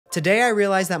Today I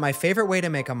realized that my favorite way to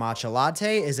make a matcha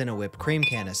latte is in a whipped cream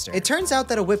canister. It turns out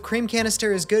that a whipped cream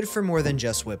canister is good for more than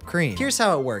just whipped cream. Here's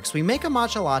how it works. We make a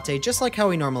matcha latte just like how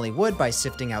we normally would by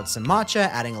sifting out some matcha,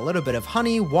 adding a little bit of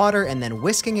honey, water, and then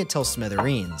whisking it till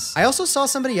smithereens. I also saw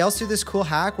somebody else do this cool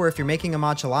hack where if you're making a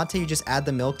matcha latte, you just add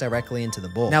the milk directly into the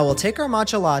bowl. Now we'll take our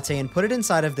matcha latte and put it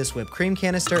inside of this whipped cream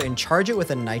canister and charge it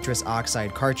with a nitrous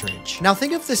oxide cartridge. Now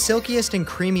think of the silkiest and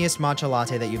creamiest matcha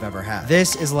latte that you've ever had.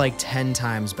 This is like 10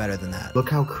 times better than that. Look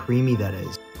how creamy that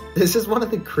is. This is one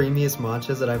of the creamiest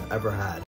matchas that I've ever had.